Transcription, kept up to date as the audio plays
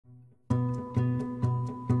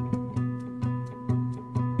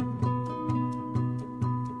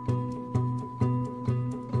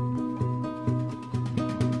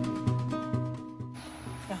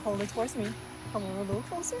look towards me. Come on a little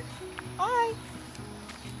closer. Hi.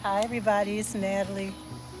 Hi, everybody. It's Natalie.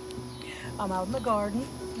 I'm out in the garden.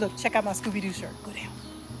 Look, check out my Scooby-Doo shirt. Go down.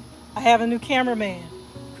 I have a new cameraman,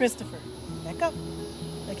 Christopher. Back up.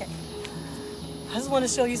 Okay. I just want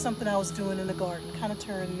to show you something I was doing in the garden. Kind of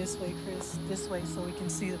turn this way, Chris. This way so we can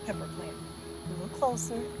see the pepper plant. A little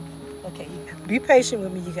closer. Okay. Be patient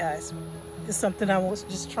with me, you guys. It's something I was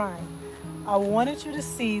just trying. I wanted you to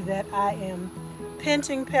see that I am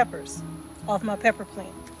pinching peppers off my pepper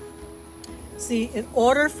plant. See, in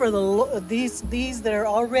order for these that are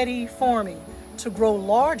already forming to grow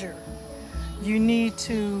larger, you need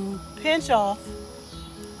to pinch off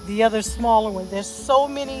the other smaller one. There's so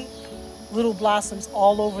many little blossoms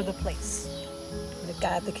all over the place. I'm gonna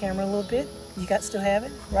guide the camera a little bit. You still have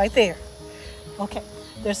it? Right there. Okay.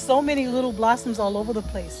 There's so many little blossoms all over the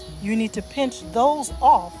place. You need to pinch those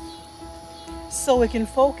off so it can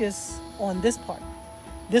focus on this part.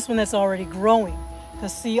 This one that's already growing.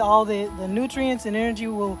 Because see, all the nutrients and energy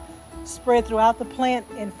will spread throughout the plant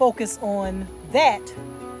and focus on that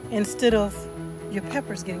instead of your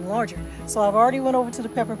peppers getting larger. So I've already went over to the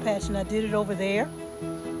pepper patch and I did it over there.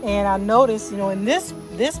 And I noticed, and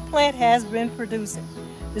this plant has been producing.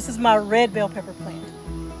 This is my red bell pepper plant.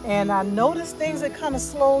 And I noticed things that kind of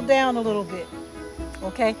slowed down a little bit.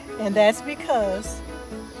 Okay, and that's because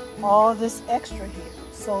all this extra here.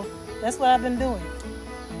 So that's what I've been doing.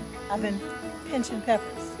 I've been pinching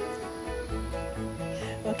peppers.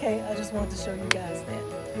 Okay, I just wanted to show you guys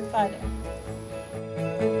that. Bye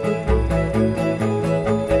now.